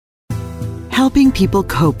helping people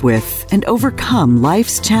cope with and overcome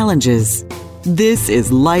life's challenges. This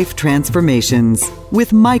is Life Transformations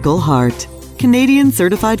with Michael Hart, Canadian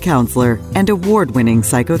Certified Counselor and award-winning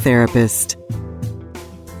psychotherapist.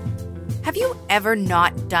 Have you ever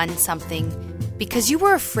not done something because you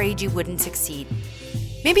were afraid you wouldn't succeed?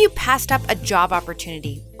 Maybe you passed up a job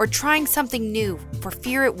opportunity or trying something new for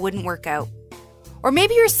fear it wouldn't work out. Or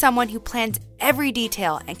maybe you're someone who plans every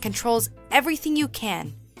detail and controls everything you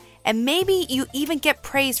can. And maybe you even get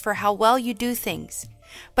praise for how well you do things.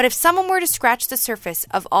 But if someone were to scratch the surface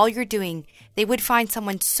of all you're doing, they would find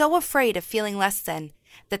someone so afraid of feeling less than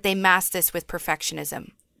that they mask this with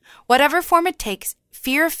perfectionism. Whatever form it takes,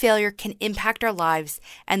 fear of failure can impact our lives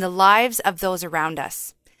and the lives of those around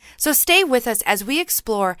us. So stay with us as we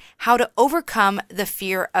explore how to overcome the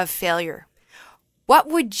fear of failure. What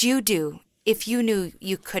would you do if you knew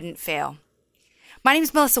you couldn't fail? My name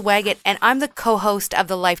is Melissa Waggett, and I'm the co-host of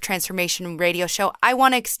the Life Transformation Radio Show. I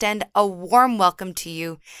want to extend a warm welcome to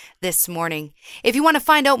you this morning. If you want to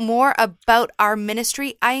find out more about our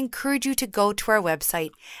ministry, I encourage you to go to our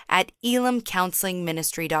website at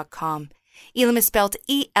elimcounselingministry.com. Elim is spelled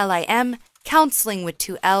E-L-I-M, counseling with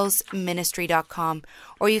 2 L's, ministry.com.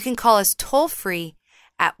 Or you can call us toll-free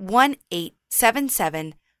at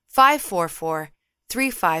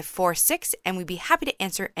 1-877-544-3546, and we'd be happy to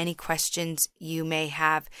answer any questions you may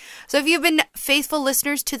have. So if you've been faithful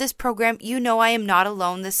listeners to this program, you know I am not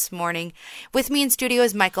alone this morning. With me in studio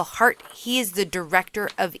is Michael Hart. He is the director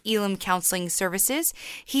of Elim Counseling Services.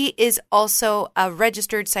 He is also a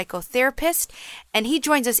registered psychotherapist, and he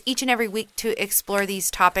joins us each and every week to explore these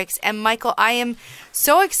topics. And Michael, I am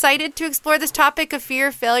so excited to explore this topic of fear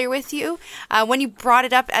of failure with you. When you brought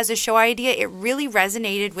it up as a show idea, it really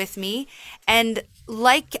resonated with me. And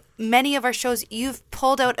like many of our shows, you've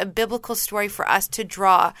pulled out a biblical story for us to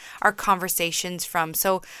draw our conversations from.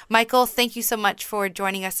 So, Michael, thank you so much for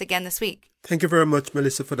joining us again this week. Thank you very much,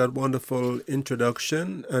 Melissa, for that wonderful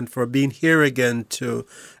introduction and for being here again to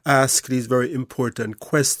ask these very important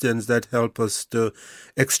questions that help us to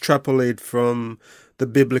extrapolate from the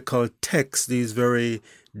biblical text, these very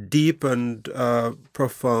deep and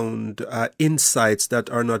profound insights that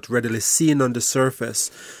are not readily seen on the surface.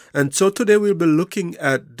 And so today we'll be looking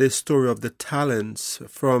at the story of the talents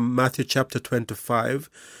from Matthew chapter 25,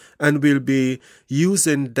 and we'll be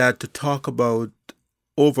using that to talk about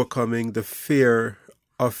overcoming the fear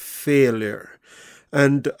of failure.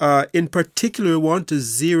 And in particular, we want to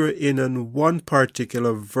zero in on one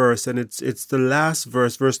particular verse, and it's the last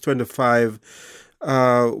verse, verse 25,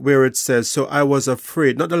 where it says, so I was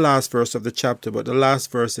afraid, not the last verse of the chapter, but the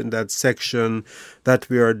last verse in that section that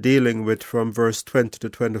we are dealing with from verse 20 to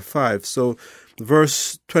 25. So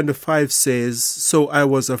verse 25 says, so I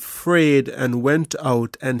was afraid and went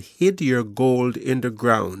out and hid your gold in the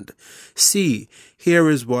ground. See, here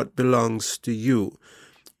is what belongs to you.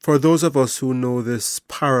 For those of us who know this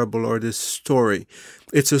parable or this story,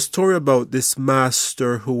 it's a story about this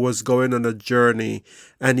master who was going on a journey,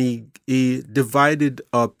 and he divided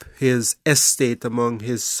up his estate among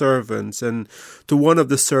his servants. And to one of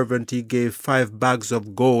the servants, he gave 5 bags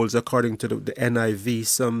of gold, according to the NIV.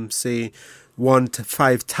 Some say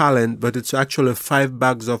 5 talent, but it's actually 5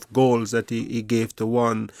 bags of gold that he gave to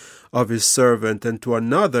one of his servant, and to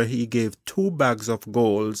another he gave 2 bags of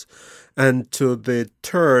gold, and to the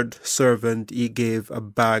third servant he gave a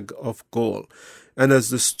bag of gold. And as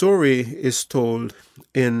the story is told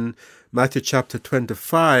in Matthew chapter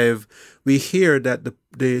 25, we hear that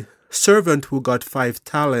the servant who got 5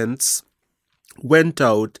 talents went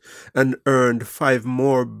out and earned 5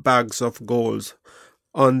 more bags of gold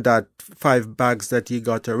on that 5 bags that he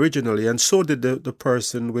got originally. And so did the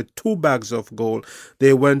person with 2 bags of gold.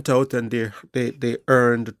 They went out and they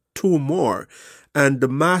earned 2 more. And the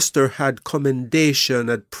master had commendation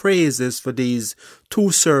and praises for these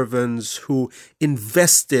 2 servants who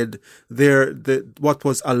invested what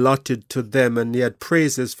was allotted to them, and he had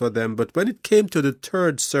praises for them. But when it came to the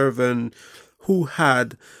third servant who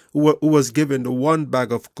was given the 1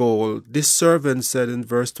 bag of gold, this servant said in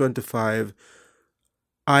verse 25,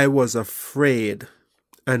 I was afraid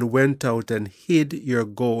and went out and hid your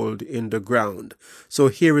gold in the ground. So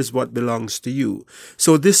here is what belongs to you.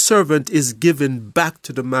 So this servant is given back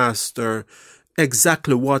to the master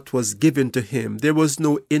exactly what was given to him. There was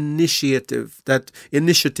no initiative that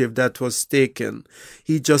was taken.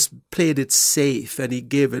 He just played it safe and he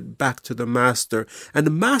gave it back to the master. And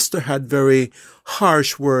the master had very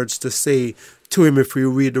harsh words to say to him if we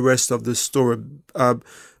read the rest of the story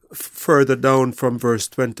further down from verse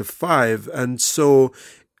 25. And so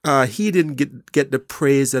he didn't get the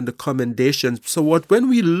praise and the commendation. So when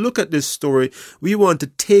we look at this story, we want to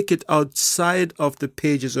take it outside of the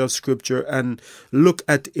pages of Scripture and look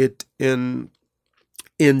at it in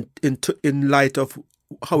light of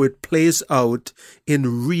how it plays out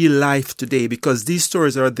in real life today, because these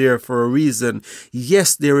stories are there for a reason.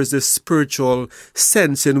 Yes, there is a spiritual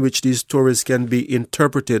sense in which these stories can be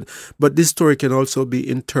interpreted, but this story can also be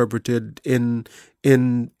interpreted in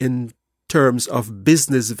terms of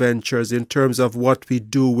business ventures, in terms of what we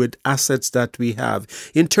do with assets that we have,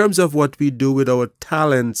 in terms of what we do with our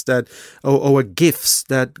talents, that our gifts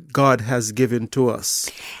that God has given to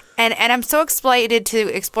us. And I'm so excited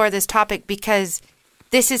to explore this topic, because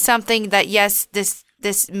this is something that, yes,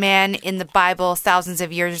 this man in the Bible thousands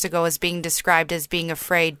of years ago is being described as being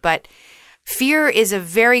afraid, but fear is a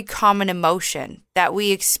very common emotion that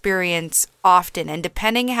we experience often, and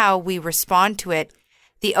depending how we respond to it,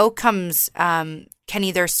 the outcomes can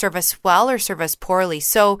either serve us well or serve us poorly.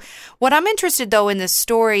 So what I'm interested, though, in this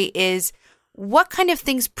story is what kind of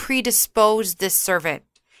things predisposed this servant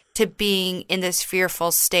to being in this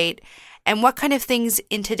fearful state, and what kind of things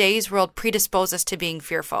in today's world predispose us to being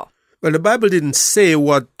fearful? Well, the Bible didn't say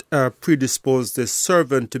what predisposed this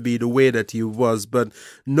servant to be the way that he was, but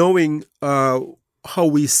knowing how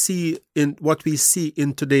we see in what we see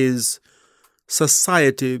in today's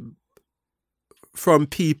society from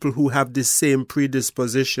people who have the same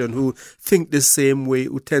predisposition, who think the same way,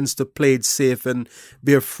 who tends to play it safe and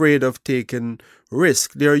be afraid of taking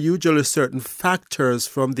risk. There are usually certain factors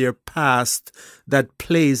from their past that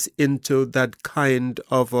plays into that kind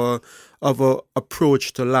of a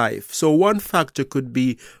approach to life. So one factor could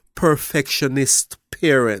be perfectionist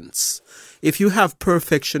parents. If you have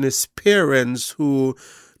perfectionist parents who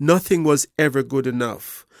nothing was ever good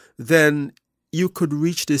enough, then you could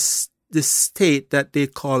reach this state that they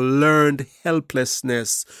call learned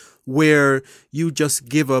helplessness, where you just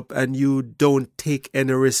give up and you don't take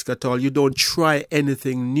any risk at all. You don't try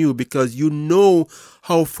anything new because you know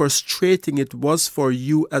how frustrating it was for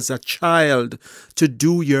you as a child to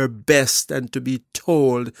do your best and to be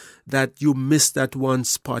told that you missed that one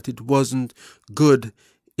spot. It wasn't good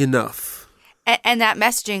enough. And that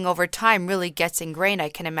messaging over time really gets ingrained, I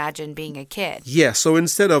can imagine, being a kid. Yeah, so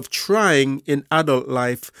instead of trying in adult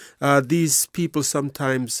life, these people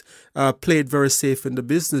sometimes played very safe in the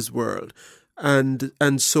business world. And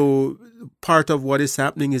so part of what is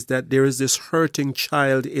happening is that there is this hurting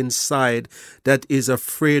child inside that is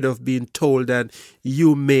afraid of being told that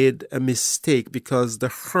you made a mistake, because the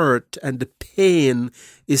hurt and the pain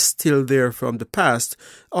is still there from the past.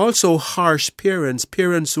 Also, harsh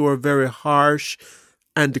parents who are very harsh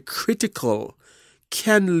and critical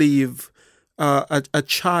can leave a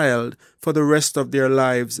child for the rest of their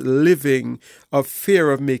lives living of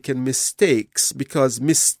fear of making mistakes, because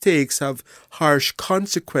mistakes have harsh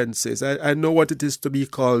consequences. I know what it is to be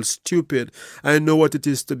called stupid. I know what it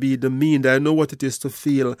is to be demeaned. I know what it is to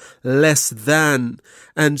feel less than.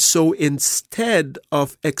 And so instead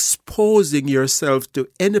of exposing yourself to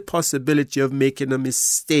any possibility of making a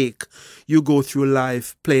mistake, you go through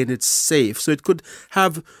life playing it safe. So it could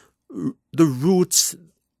have the roots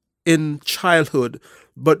in childhood,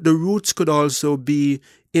 but the roots could also be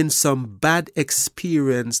in some bad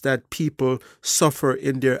experience that people suffer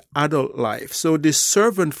in their adult life. So this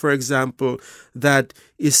servant, for example, that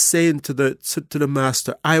is saying to the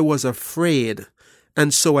master, I was afraid,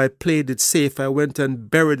 and so I played it safe. I went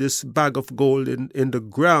and buried this bag of gold in the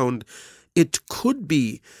ground. It could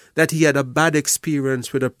be that he had a bad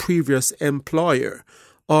experience with a previous employer,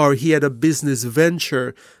 or he had a business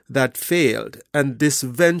venture that failed, and this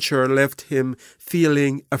venture left him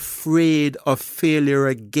feeling afraid of failure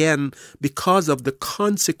again because of the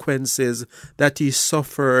consequences that he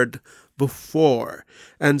suffered before.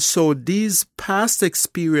 And so these past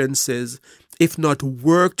experiences, if not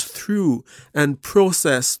worked through and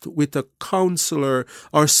processed with a counselor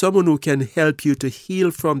or someone who can help you to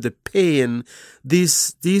heal from the pain,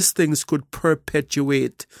 these things could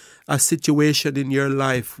perpetuate a situation in your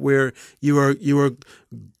life where you are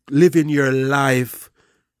living your life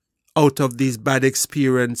out of these bad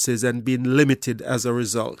experiences and being limited as a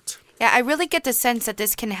result. Yeah, I really get the sense that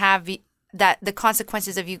this can have that the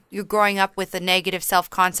consequences of you growing up with a negative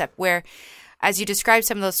self-concept, where, as you describe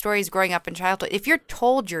some of those stories growing up in childhood, if you're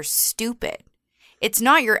told you're stupid, it's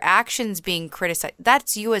not your actions being criticized.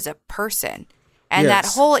 That's you as a person. And Yes.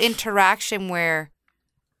 that whole interaction where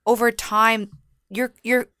over time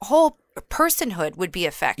your whole personhood would be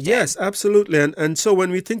affected. Yes, absolutely. And so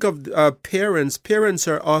when we think of parents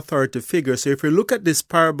are authority figures. So if we look at this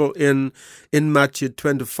parable in Matthew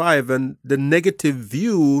 25 and the negative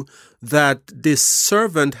view that this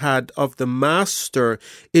servant had of the master,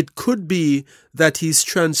 it could be that he's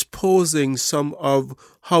transposing some of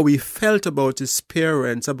how he felt about his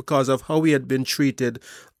parents and because of how he had been treated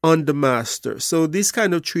on the master. So these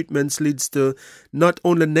kind of treatments leads to not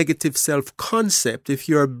only negative self-concept. If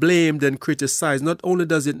you are blamed and criticized, not only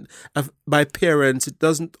does it by parents, it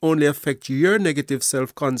doesn't only affect your negative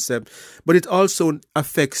self-concept, but it also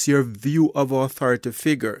affects your view of authority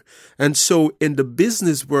figure. And so in the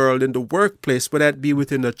business world, in the workplace, whether that be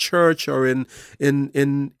within a church or in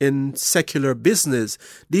secular business,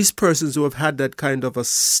 these persons who have had that kind of a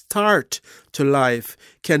start to life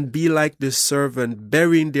can be like this servant,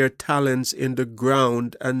 burying their talents in the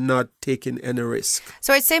ground and not taking any risk.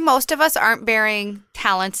 So I'd say most of us aren't burying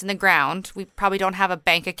talents in the ground. We probably don't have a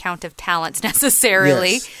bank account of talents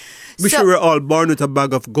necessarily. Yes. Wish we were all born with a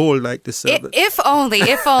bag of gold like the servant. If only.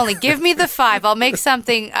 Give me the 5. I'll make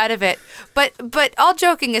something out of it. But all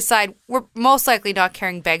joking aside, we're most likely not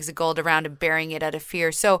carrying bags of gold around and burying it out of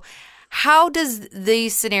fear. So how does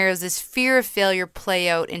these scenarios, this fear of failure, play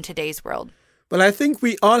out in today's world? Well, I think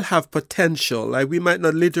we all have potential. Like we might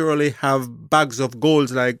not literally have bags of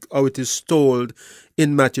gold like how it is told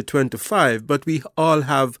in Matthew 25, but we all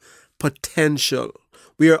have potential.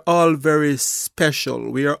 We are all very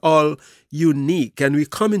special. We are all unique, and we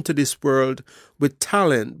come into this world with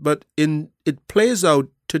talent. But it plays out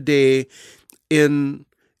today in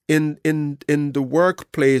the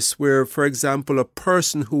workplace where, for example, a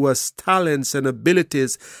person who has talents and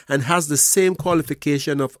abilities and has the same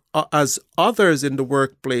qualification as others in the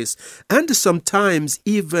workplace, and sometimes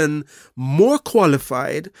even more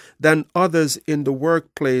qualified than others in the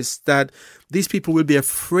workplace, that these people will be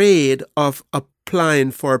afraid of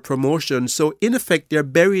applying for a promotion. So in effect, they're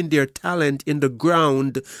burying their talent in the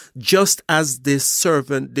ground, just as this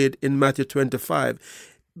servant did in Matthew 25.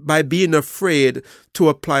 By being afraid to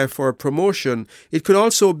apply for a promotion. It could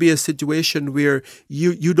also be a situation where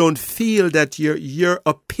you don't feel that your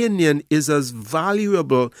opinion is as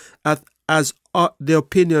valuable as the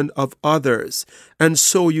opinion of others. And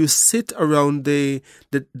so you sit around the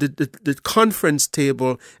conference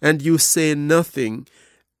table and you say nothing.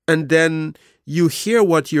 And then you hear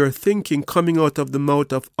what you're thinking coming out of the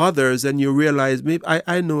mouth of others, and you realize, maybe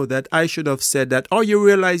I know that I should have said that. Or you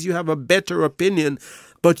realize you have a better opinion,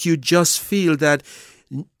 but you just feel that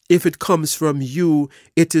if it comes from you,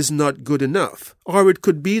 it is not good enough. Or it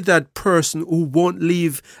could be that person who won't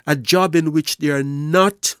leave a job in which they are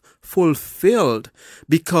not fulfilled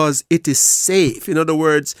because it is safe. In other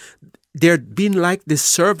words, they're being like this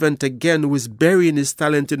servant again who is burying his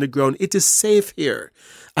talent in the ground. It is safe here.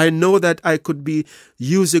 I know that I could be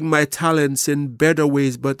using my talents in better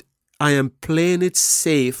ways, but I am playing it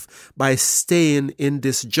safe by staying in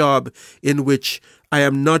this job in which I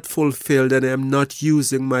am not fulfilled and I am not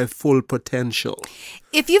using my full potential.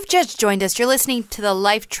 If you've just joined us, you're listening to the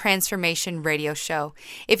Life Transformation Radio Show.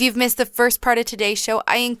 If you've missed the first part of today's show,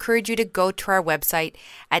 I encourage you to go to our website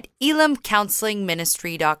at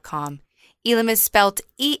elimcounselingministry.com. Elim is spelled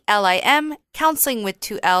E-L-I-M, counseling with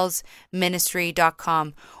 2 L's,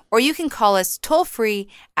 ministry.com. Or you can call us toll free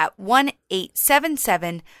at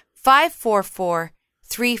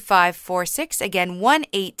 1-877-544-3546. Again,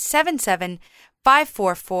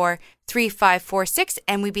 1-877-544-3546,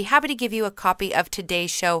 and we'd be happy to give you a copy of today's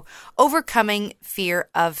show, Overcoming Fear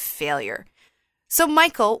of Failure. So,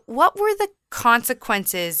 Michael, what were the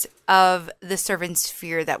consequences of the servant's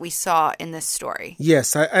fear that we saw in this story?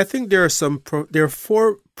 Yes, I think there are there are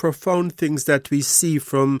 4 profound things that we see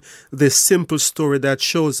from this simple story that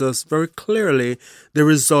shows us very clearly the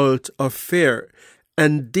result of fear.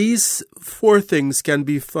 And these 4 things can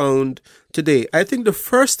be found today. I think the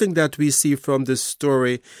first thing that we see from this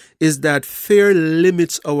story is that fear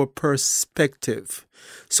limits our perspective.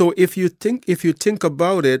 So if you think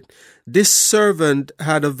about it, this servant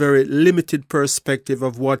had a very limited perspective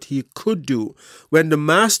of what he could do. When the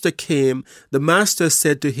master came, the master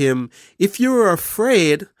said to him, if you are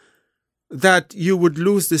afraid that you would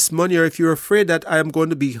lose this money, or if you're afraid that I am going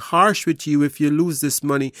to be harsh with you if you lose this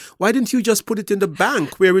money, why didn't you just put it in the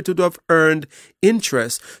bank where it would have earned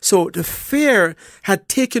interest? So the fear had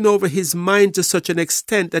taken over his mind to such an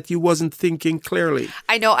extent that he wasn't thinking clearly.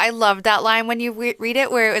 I know. I love that line when you read it,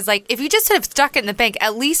 where it was like, if you just had stuck it in the bank,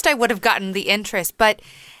 at least I would have gotten the interest. But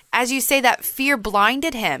as you say, that fear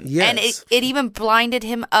blinded him. Yes. And it even blinded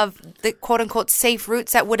him of the quote-unquote safe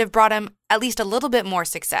routes that would have brought him at least a little bit more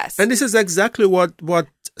success. And this is exactly what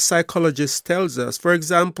psychologist tells us. For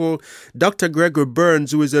example, Dr. Gregory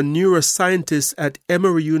Burns, who is a neuroscientist at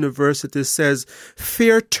Emory University, says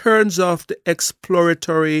fear turns off the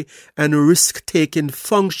exploratory and risk-taking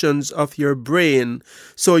functions of your brain,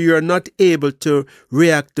 so you are not able to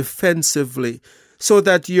react defensively, so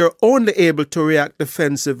that you're only able to react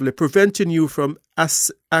defensively, preventing you from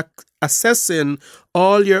assessing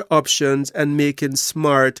all your options and making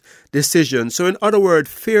smart decisions. So in other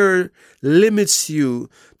words, fear limits you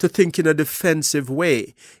to think in a defensive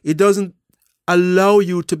way. It doesn't allow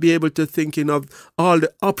you to be able to think of all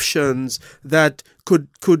the options that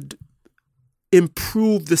could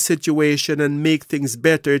improve the situation and make things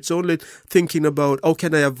better. It's only thinking about how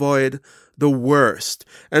can I avoid the worst.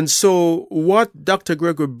 And so what Dr.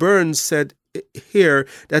 Gregory Burns said here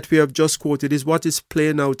that we have just quoted is what is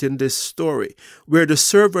playing out in this story, where the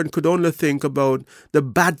servant could only think about the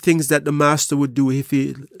bad things that the master would do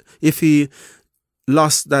if he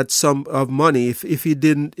lost that sum of money,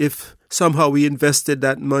 if somehow he invested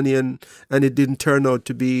that money and it didn't turn out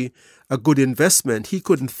to be a good investment. He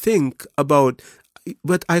couldn't think about,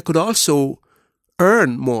 but I could also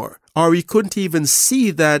earn more, or he couldn't even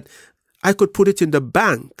see that I could put it in the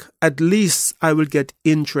bank. At least I will get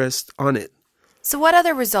interest on it. So what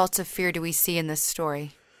other results of fear do we see in this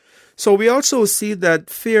story? So we also see that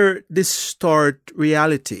fear distorts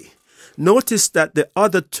reality. Notice that the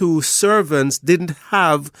other two servants didn't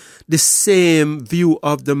have the same view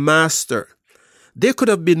of the master. They could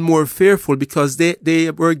have been more fearful because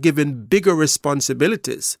they were given bigger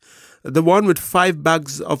responsibilities. The one with 5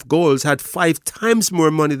 bags of gold had 5 times more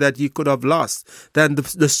money that he could have lost than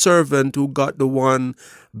the servant who got the 1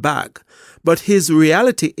 bag. But his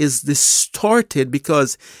reality is distorted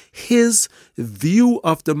because his view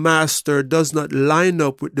of the master does not line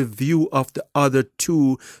up with the view of the other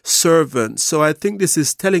 2 servants. So I think this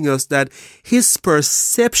is telling us that his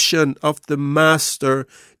perception of the master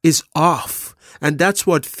is off. And that's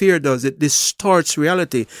what fear does. It distorts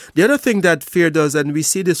reality. The other thing that fear does, and we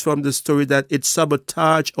see this from the story, that it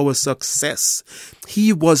sabotages our success.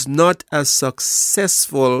 He was not as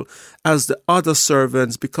successful as the other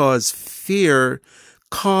servants because fear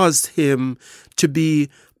caused him to be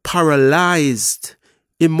paralyzed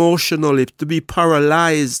emotionally, to be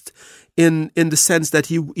paralyzed in the sense that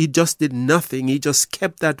he just did nothing. He just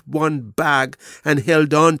kept that 1 bag and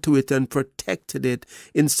held on to it and protected it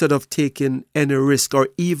instead of taking any risk or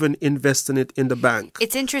even investing it in the bank.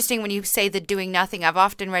 It's interesting when you say the doing nothing. I've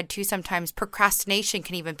often read too sometimes procrastination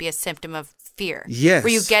can even be a symptom of fear. Yes.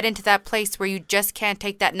 Where you get into that place where you just can't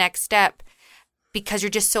take that next step because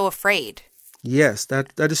you're just so afraid. Yes,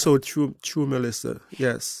 that is so true, Melissa.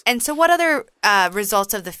 Yes. And so what other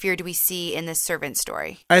results of the fear do we see in this servant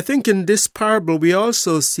story? I think in this parable, we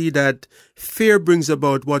also see that fear brings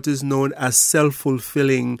about what is known as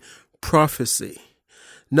self-fulfilling prophecy.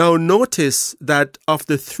 Now notice that of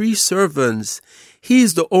the 3 servants,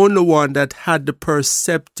 he's the only one that had the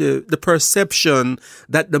perception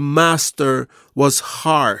that the master was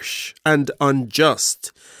harsh and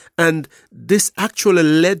unjust. And this actually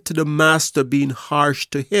led to the master being harsh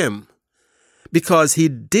to him because he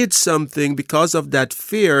did something because of that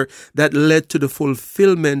fear that led to the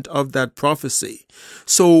fulfillment of that prophecy.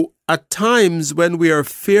 So at times when we are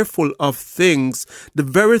fearful of things, the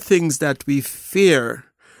very things that we fear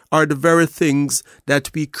are the very things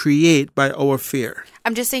that we create by our fear.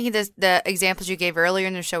 I'm just thinking the examples you gave earlier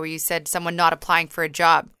in the show where you said someone not applying for a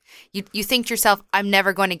job. You think to yourself, I'm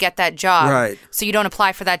never going to get that job. Right. So you don't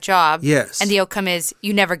apply for that job. Yes. And the outcome is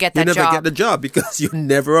you never get that job. You never get the job because you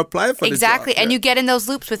never apply for exactly. the job. And you get in those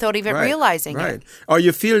loops without even realizing it. Or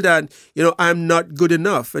you feel that, I'm not good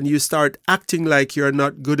enough, and you start acting like you're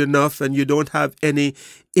not good enough and you don't have any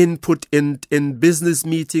input in business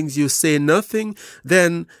meetings. You say nothing.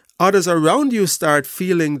 Then others around you start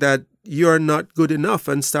feeling that you're not good enough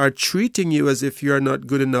and start treating you as if you're not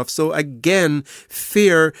good enough. So again,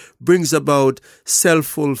 fear brings about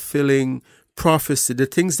self-fulfilling prophecy. The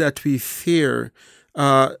things that we fear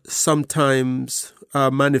sometimes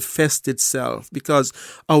manifest itself because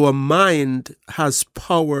our mind has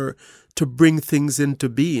power to bring things into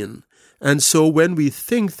being. And so when we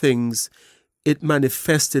think things, it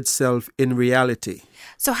manifests itself in reality.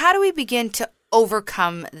 So how do we begin to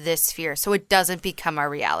overcome this fear so it doesn't become our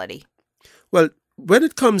reality? Well, when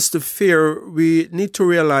it comes to fear, we need to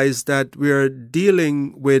realize that we are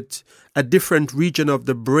dealing with a different region of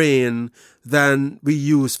the brain than we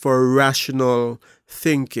use for rational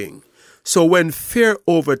thinking. So when fear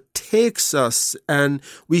overtakes us and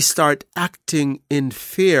we start acting in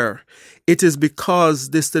fear, it is because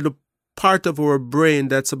this little part of our brain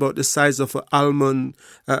that's about the size of an almond,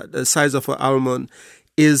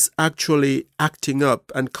 is actually acting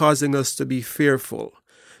up and causing us to be fearful.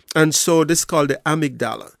 And so this is called the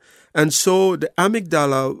amygdala. And so the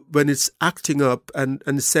amygdala, when it's acting up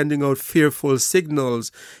and sending out fearful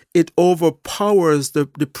signals, it overpowers the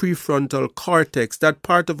prefrontal cortex, that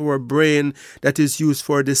part of our brain that is used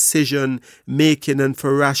for decision making and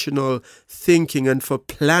for rational thinking and for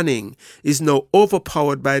planning, is now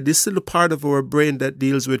overpowered by this little part of our brain that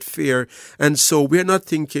deals with fear. And so we're not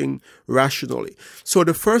thinking rationally. So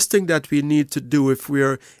the first thing that we need to do if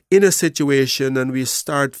we're in a situation and we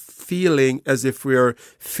start feeling as if we're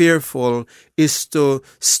fearful is to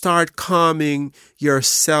start calming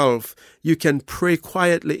yourself. You can pray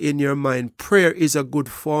quietly in your mind. Prayer is a good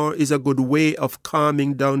way of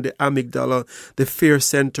calming down the amygdala, the fear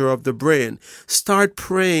center of the brain. Start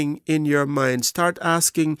praying in your mind. Start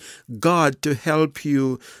asking God to help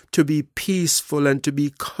you to be peaceful and to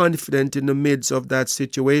be confident in the midst of that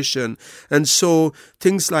situation. And so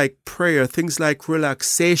things like prayer, things like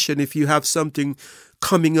relaxation, if you have something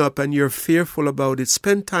coming up and you're fearful about it,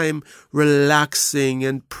 spend time relaxing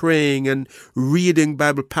and praying and reading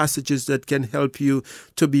Bible passages that can help you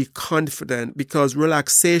to be confident, because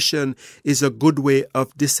relaxation is a good way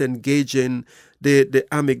of disengaging the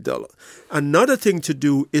amygdala. Another thing to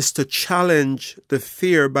do is to challenge the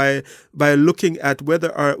fear by looking at whether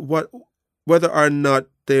or not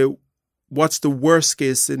what's the worst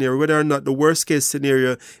case scenario, whether or not the worst case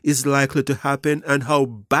scenario is likely to happen, and how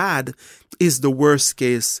bad is the worst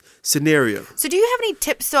case scenario. So do you have any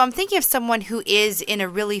tips? So I'm thinking of someone who is in a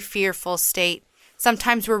really fearful state.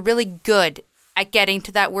 Sometimes we're really good at getting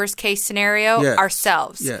to that worst case scenario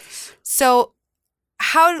ourselves. Yes. So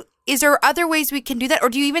is there other ways we can do that? Or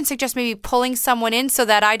do you even suggest maybe pulling someone in so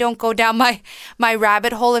that I don't go down my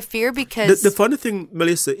rabbit hole of fear? Because the funny thing,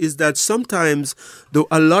 Melissa, is that sometimes, though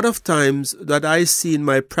a lot of times that I see in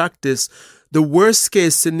my practice, the worst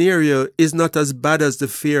case scenario is not as bad as the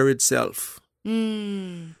fear itself.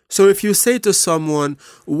 So if you say to someone,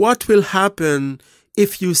 what will happen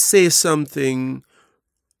if you say something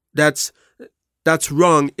that's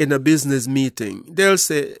wrong in a business meeting? They'll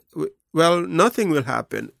say, well, nothing will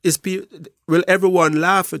happen. Will everyone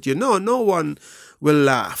laugh at you? No, no one will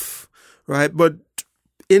laugh, right? But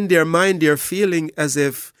in their mind, they're feeling as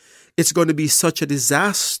if it's going to be such a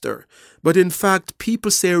disaster. But in fact,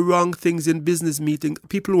 people say wrong things in business meetings.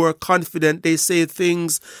 People who are confident, they say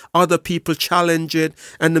things, other people challenge it,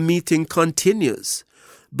 and the meeting continues.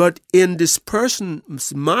 But in this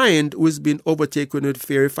person's mind who's been overtaken with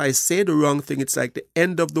fear, if I say the wrong thing, it's like the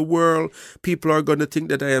end of the world. People are going to think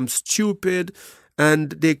that I am stupid.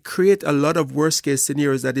 And they create a lot of worst case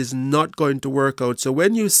scenarios that is not going to work out. So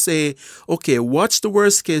when you say, okay, what's the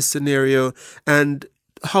worst case scenario and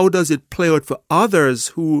how does it play out for others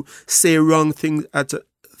who say wrong things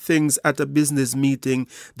at a business meeting,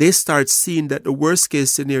 they start seeing that the worst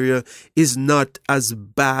case scenario is not as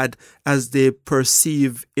bad as they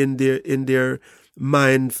perceive in their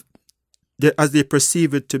mind, as they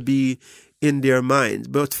perceive it to be in their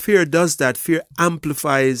mind. But fear does that. Fear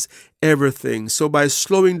amplifies everything. So by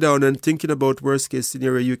slowing down and thinking about worst case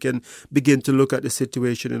scenario, you can begin to look at the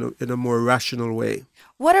situation in a more rational way.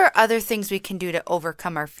 What are other things we can do to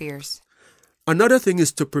overcome our fears? Another thing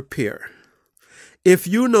is to prepare. If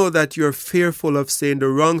you know that you're fearful of saying the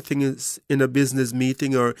wrong thing in a business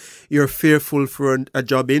meeting, or you're fearful for a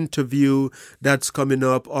job interview that's coming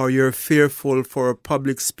up, or you're fearful for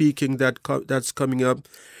public speaking that's coming up,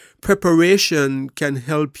 preparation can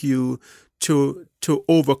help you to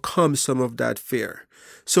overcome some of that fear.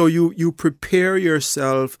 So you prepare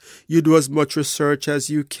yourself, you do as much research as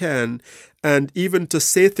you can, and even to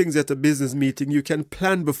say things at a business meeting, you can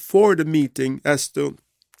plan before the meeting as to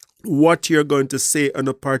what you're going to say on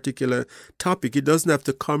a particular topic. It doesn't have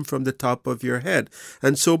to come from the top of your head.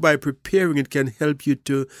 And so by preparing, it can help you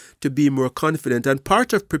to be more confident. And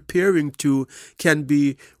part of preparing too can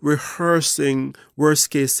be rehearsing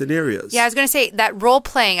worst case scenarios. Yeah, I was going to say that role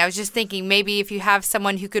playing. I was just thinking maybe if you have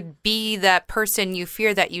someone who could be that person you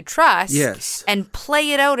fear that you trust, yes, and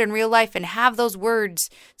play it out in real life and have those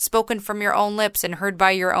words spoken from your own lips and heard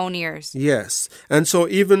by your own ears. Yes. And so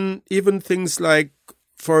even things like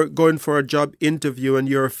for going for a job interview, and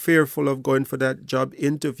you're fearful of going for that job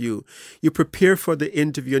interview, you prepare for the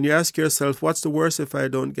interview and you ask yourself, what's the worst if I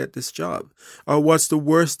don't get this job? Or what's the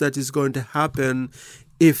worst that is going to happen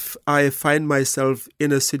if I find myself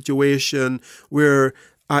in a situation where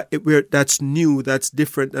that's new, that's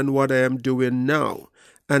different than what I am doing now?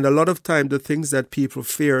 And a lot of time, the things that people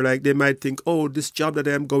fear, like they might think, oh, this job that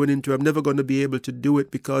I'm going into, I'm never going to be able to do it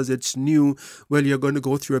because it's new. Well, you're going to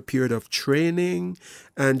go through a period of training,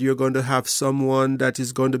 and you're going to have someone that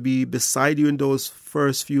is going to be beside you in those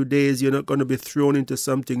first few days. You're not going to be thrown into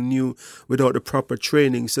something new without the proper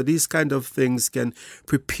training. So these kind of things can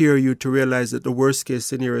prepare you to realize that the worst case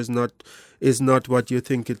scenario is not what you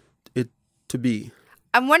think it to be.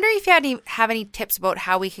 I'm wondering if you have any tips about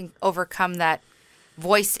how we can overcome that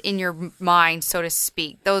voice in your mind, so to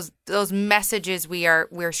speak. Those messages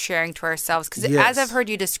we're sharing to ourselves. Because as I've heard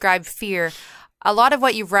you describe fear, a lot of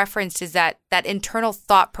what you've referenced is that internal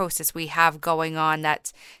thought process we have going on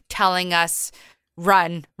that's telling us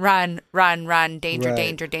run, danger,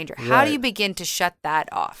 danger, danger. How do you begin to shut that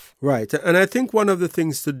off? Right. And I think one of the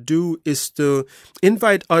things to do is to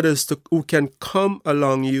invite others who can come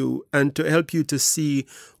along you and to help you to see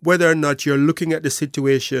whether or not you're looking at the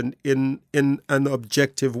situation in an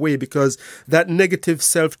objective way, because that negative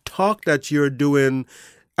self-talk that you're doing,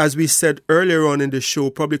 as we said earlier on in the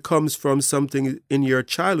show, probably comes from something in your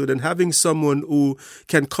childhood, and having someone who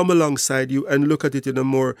can come alongside you and look at it in a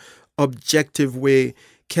more objective way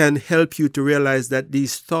can help you to realize that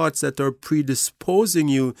these thoughts that are predisposing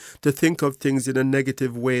you to think of things in a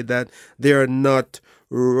negative way, that they are not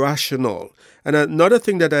rational. And another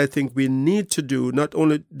thing that I think we need to do, not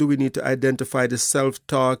only do we need to identify the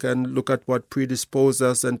self-talk and look at what predisposes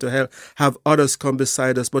us and to have others come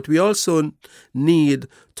beside us, but we also need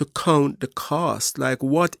to count the cost. Like,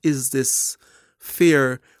 what is this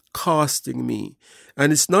fear costing me?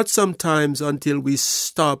 And it's not sometimes until we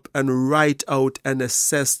stop and write out and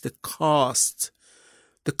assess the cost.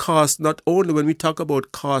 The cost, not only when we talk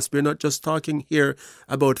about cost, we're not just talking here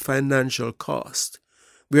about financial cost.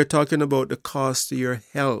 We're talking about the cost to your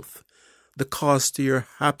health, the cost to your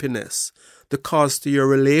happiness, the cost to your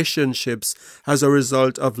relationships as a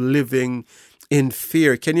result of living in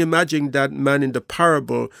fear. Can you imagine that man in the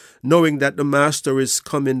parable, knowing that the master is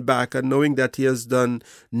coming back and knowing that he has done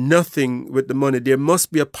nothing with the money? There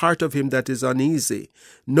must be a part of him that is uneasy,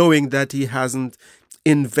 knowing that he hasn't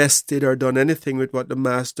invested or done anything with what the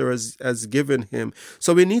master has given him.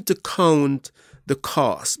 So we need to count the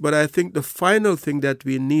cost. But I think the final thing that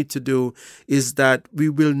we need to do is that we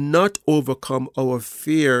will not overcome our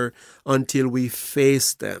fear until we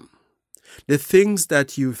face them. The things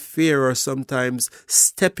that you fear are sometimes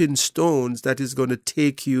stepping stones that is going to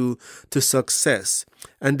take you to success.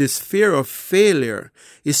 And this fear of failure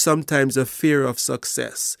is sometimes a fear of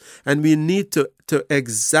success. And we need to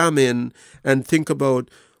examine and think about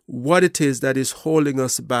what it is that is holding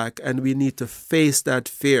us back, and we need to face that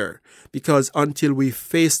fear, because until we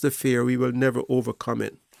face the fear, we will never overcome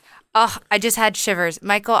it. Oh, I just had shivers.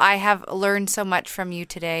 Michael, I have learned so much from you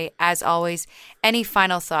today, as always. Any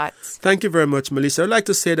final thoughts? Thank you very much, Melissa. I'd like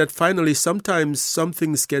to say that finally, sometimes some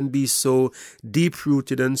things can be so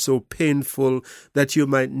deep-rooted and so painful that you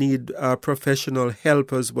might need professional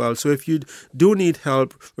help as well. So if you do need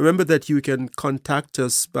help, remember that you can contact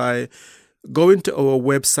us by going to our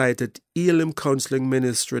website at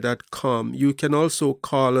elimcounselingministry.com. You can also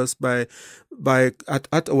call us at our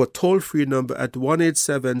toll-free number at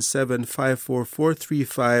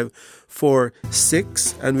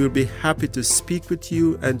 1-877-544-3546, and we'll be happy to speak with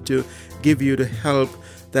you and to give you the help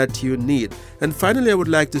that you need. And finally, I would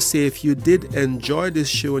like to say, if you did enjoy this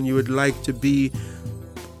show and you would like to be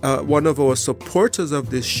one of our supporters of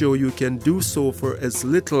this show, you can do so for as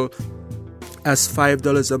little as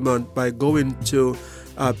 $5 a month by going to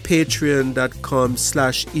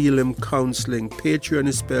patreon.com/Elim Counseling. Patreon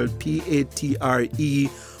is spelled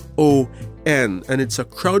Patreon, and it's a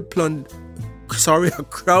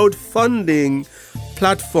crowdfunding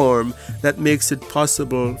platform that makes it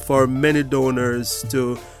possible for many donors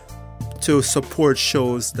to support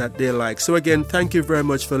shows that they like. So again, thank you very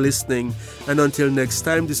much for listening. And until next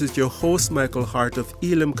time, this is your host, Michael Hart of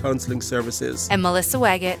Elim Counseling Services. And Melissa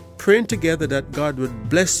Waggett. Praying together that God would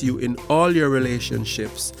bless you in all your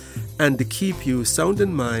relationships and to keep you sound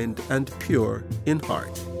in mind and pure in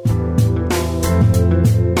heart.